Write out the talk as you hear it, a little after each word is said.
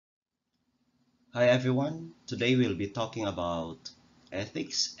Hi everyone, today we'll be talking about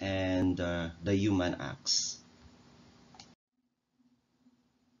ethics and the human acts.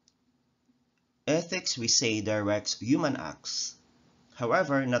 Ethics, we say, directs human acts.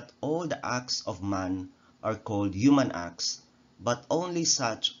 However, not all the acts of man are called human acts, but only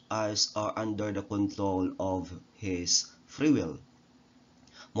such as are under the control of his free will.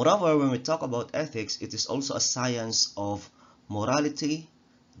 Moreover, when we talk about ethics, it is also a science of morality,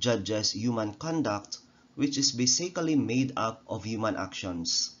 judges human conduct, which is basically made up of human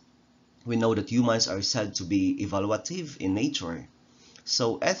actions. We know that humans are said to be evaluative in nature.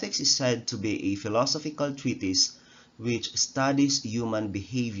 So ethics is said to be a philosophical treatise which studies human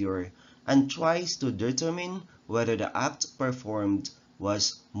behavior and tries to determine whether the act performed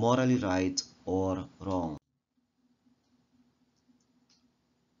was morally right or wrong.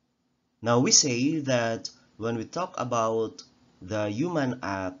 Now we say that when we talk about the human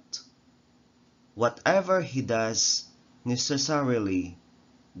act, whatever he does necessarily,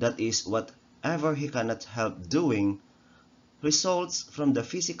 that is, whatever he cannot help doing, results from the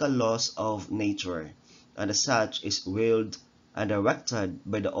physical laws of nature, and as such is willed and directed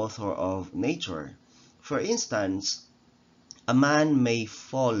by the author of nature. For instance, a man may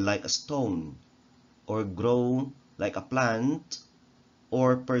fall like a stone, or grow like a plant,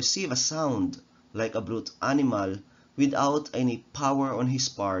 or perceive a sound like a brute animal without any power on his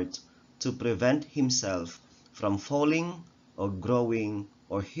part to prevent himself from falling or growing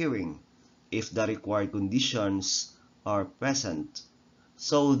or hearing if the required conditions are present.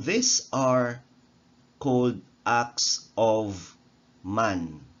 So these are called acts of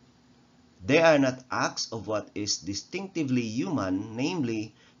man. They are not acts of what is distinctively human,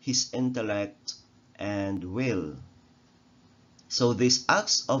 namely his intellect and will. So these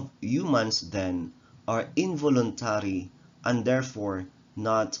acts of humans then are involuntary and therefore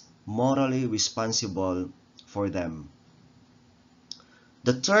not morally responsible for them.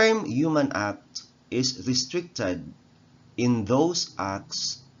 The term human act is restricted in those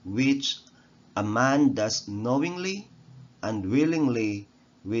acts which a man does knowingly and willingly,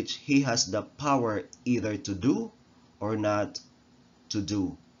 which he has the power either to do or not to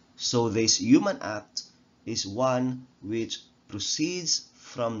do. So this human act is one which proceeds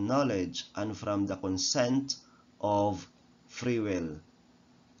from knowledge and from the consent of free will.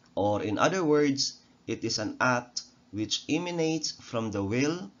 Or in other words, it is an act which emanates from the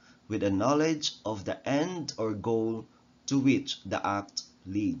will with a knowledge of the end or goal to which the act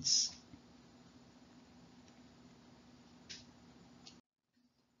leads.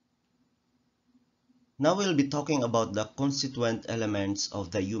 Now we'll be talking about the constituent elements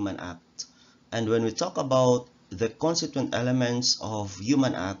of the human act. And when we talk about the constituent elements of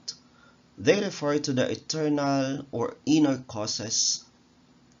human act, they refer to the eternal or inner causes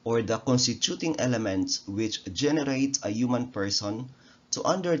or the constituting elements which generate a human person to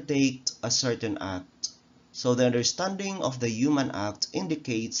undertake a certain act. So the understanding of the human act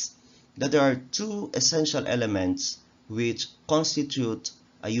indicates that there are two essential elements which constitute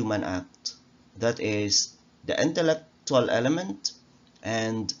a human act. That is the intellectual element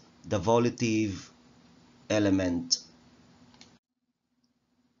and the volitive element.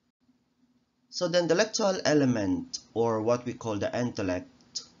 So the intellectual element, or what we call the intellect,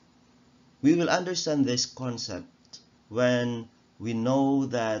 we will understand this concept when we know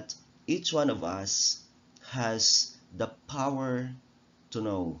that each one of us has the power to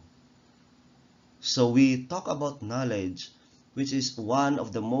know. So we talk about knowledge, which is one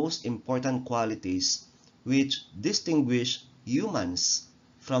of the most important qualities which distinguish humans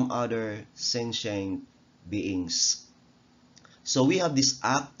from other sentient beings. So we have this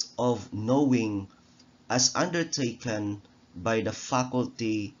act of knowing as undertaken by the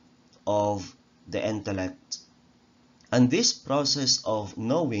faculty of the intellect. And this process of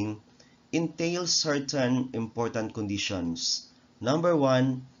knowing entails certain important conditions. Number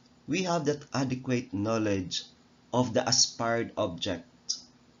one, we have that adequate knowledge of the aspired object.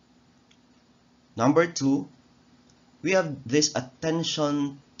 Number two, we have this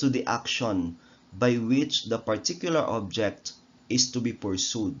attention to the action by which the particular object is to be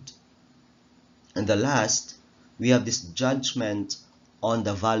pursued. And the last, we have this judgment on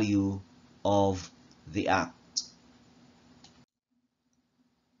the value of the act.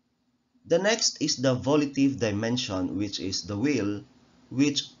 The next is the volitive dimension, which is the will,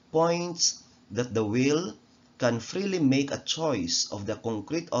 which points that the will can freely make a choice of the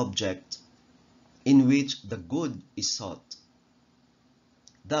concrete object in which the good is sought.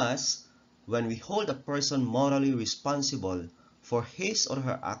 Thus, when we hold a person morally responsible for his or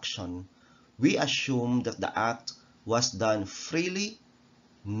her action, we assume that the act was done freely,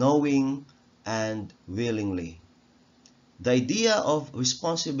 knowing, and willingly. The idea of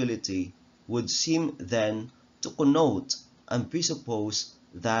responsibility would seem then to connote and presuppose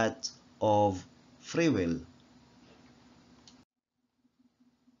that of free will.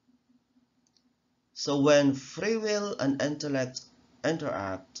 So when free will and intellect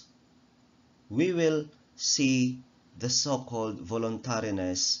interact, we will see the so-called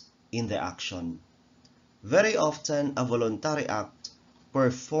voluntariness in the action. Very often, a voluntary act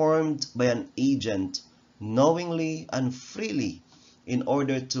performed by an agent knowingly and freely in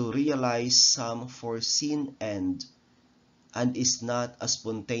order to realize some foreseen end, and is not a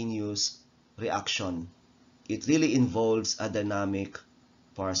spontaneous reaction. It really involves a dynamic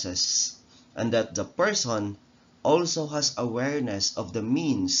process, and that the person also has awareness of the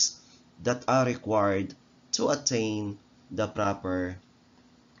means that are required to attain the proper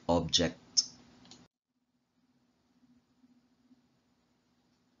object.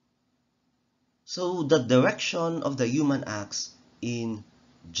 So the direction of the human acts in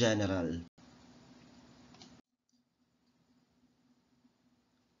general.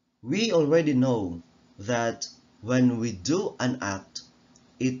 We already know that when we do an act,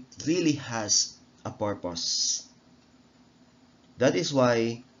 it really has a purpose. That is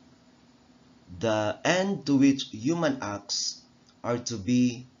why the end to which human acts are to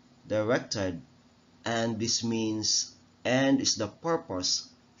be directed, and this means end is the purpose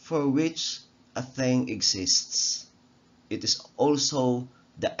for which a thing exists. It is also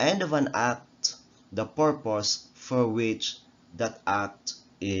the end of an act, the purpose for which that act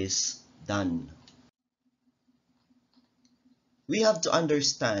is done. We have to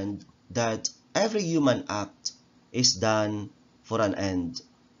understand that every human act is done for an end.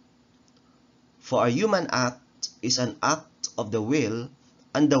 For a human act is an act of the will,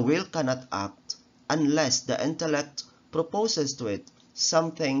 and the will cannot act unless the intellect proposes to it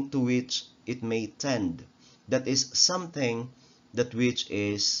something to which it may tend, that is, something that which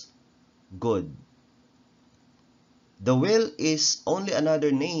is good. The will is only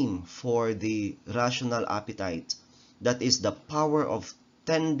another name for the rational appetite, that is the power of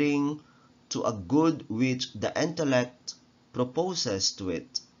tending to a good which the intellect proposes to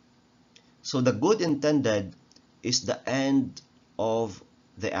it. So the good intended is the end of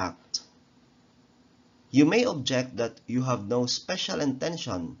the act. You may object that you have no special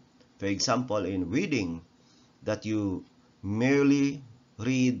intention, for example in reading, that you merely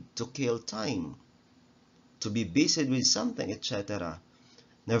read to kill time, to be busy with something, etc.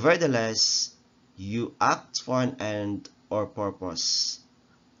 Nevertheless, you act for an end or purpose.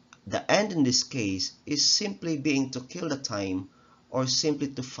 The end in this case is simply being to kill the time or simply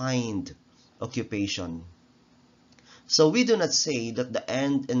to find occupation. So we do not say that the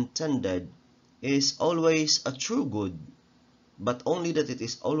end intended is always a true good, but only that it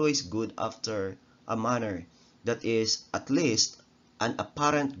is always good after a manner that is at least an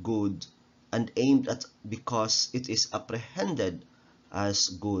apparent good and aimed at because it is apprehended as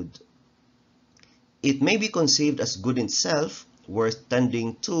good. It may be conceived as good in itself, worth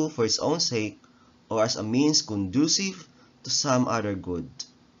tending to for its own sake, or as a means conducive to some other good.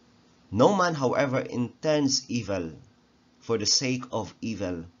 No man, however, intends evil for the sake of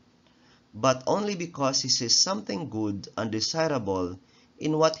evil, but only because he sees something good and desirable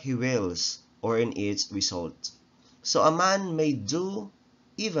in what he wills or in its result. So a man may do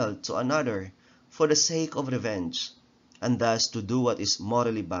evil to another for the sake of revenge, and thus to do what is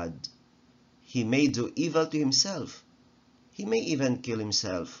morally bad. He may do evil to himself. He may even kill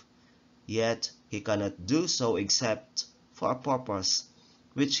himself. Yet he cannot do so except for a purpose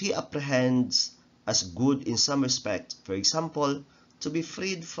which he apprehends as good in some respect, for example, to be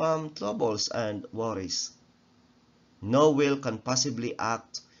freed from troubles and worries. No will can possibly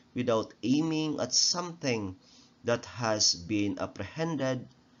act without aiming at something that has been apprehended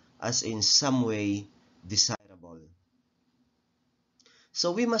as in some way desirable.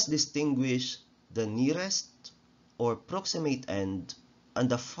 So we must distinguish the nearest or proximate end and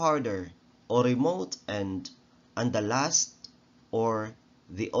the farther or remote end and the last or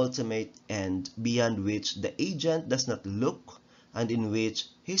the ultimate end beyond which the agent does not look and in which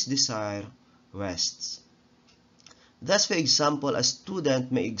his desire rests. Thus, for example, a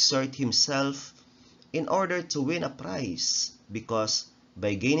student may exert himself in order to win a prize because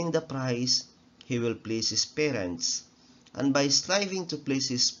by gaining the prize he will please his parents, and by striving to please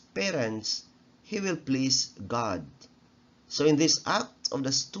his parents he will please God. So in this act of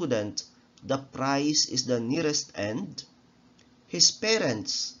the student, the prize is the nearest end, his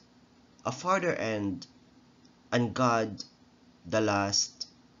parents a farther end, and God the last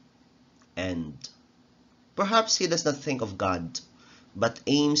end. Perhaps he does not think of God, but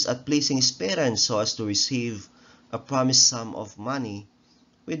aims at pleasing his parents so as to receive a promised sum of money,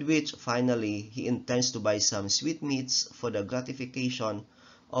 with which finally he intends to buy some sweetmeats for the gratification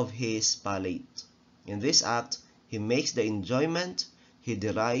of his palate. In this act, he makes the enjoyment he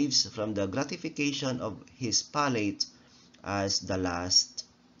derives from the gratification of his palate as the last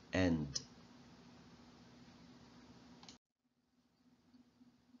end.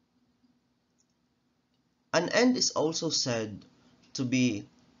 An end is also said to be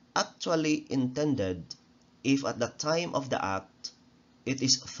actually intended if at the time of the act it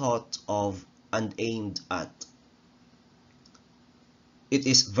is thought of and aimed at. It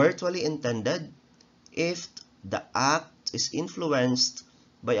is virtually intended if the act is influenced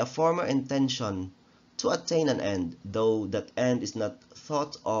by a former intention to attain an end, though that end is not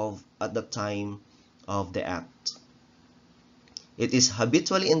thought of at the time of the act. It is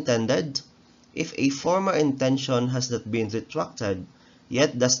habitually intended if a former intention has not been retracted,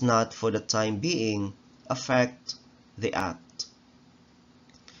 yet does not for the time being affect the act.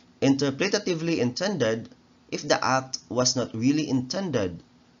 Interpretatively intended if the act was not really intended,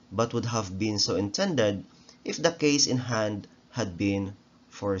 but would have been so intended if the case in hand had been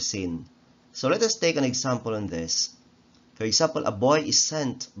foreseen. So let us take an example on this. For example, a boy is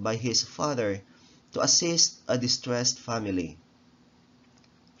sent by his father to assist a distressed family.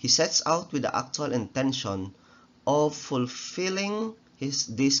 He sets out with the actual intention of fulfilling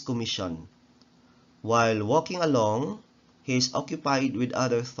this commission. While walking along, he is occupied with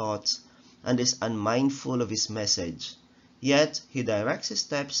other thoughts and is unmindful of his message. Yet he directs his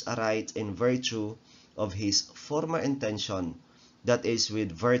steps aright in virtue of his former intention, that is,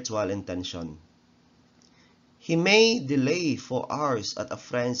 with virtual intention. He may delay for hours at a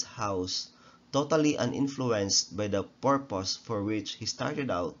friend's house, totally uninfluenced by the purpose for which he started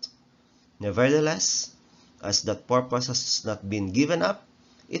out. Nevertheless, as that purpose has not been given up,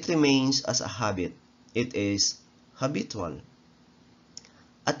 it remains as a habit. It is habitual.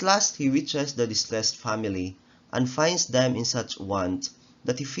 At last he reaches the distressed family and finds them in such want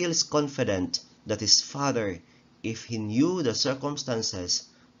that he feels confident that his father, if he knew the circumstances,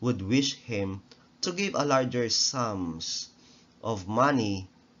 would wish him to give a larger sums of money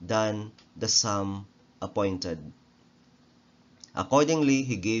than the sum appointed. Accordingly,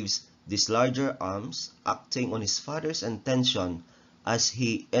 he gives these larger alms, acting on his father's intention as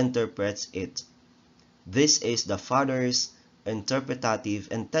he interprets it. This is the father's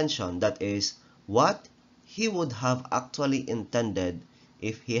interpretative intention, that is, what he would have actually intended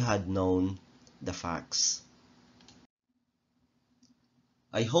if he had known the facts.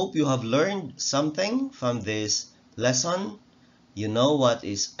 I hope you have learned something from this lesson. You know what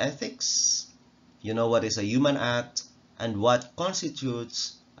is ethics, you know what is a human act, and what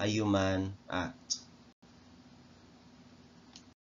constitutes a human act.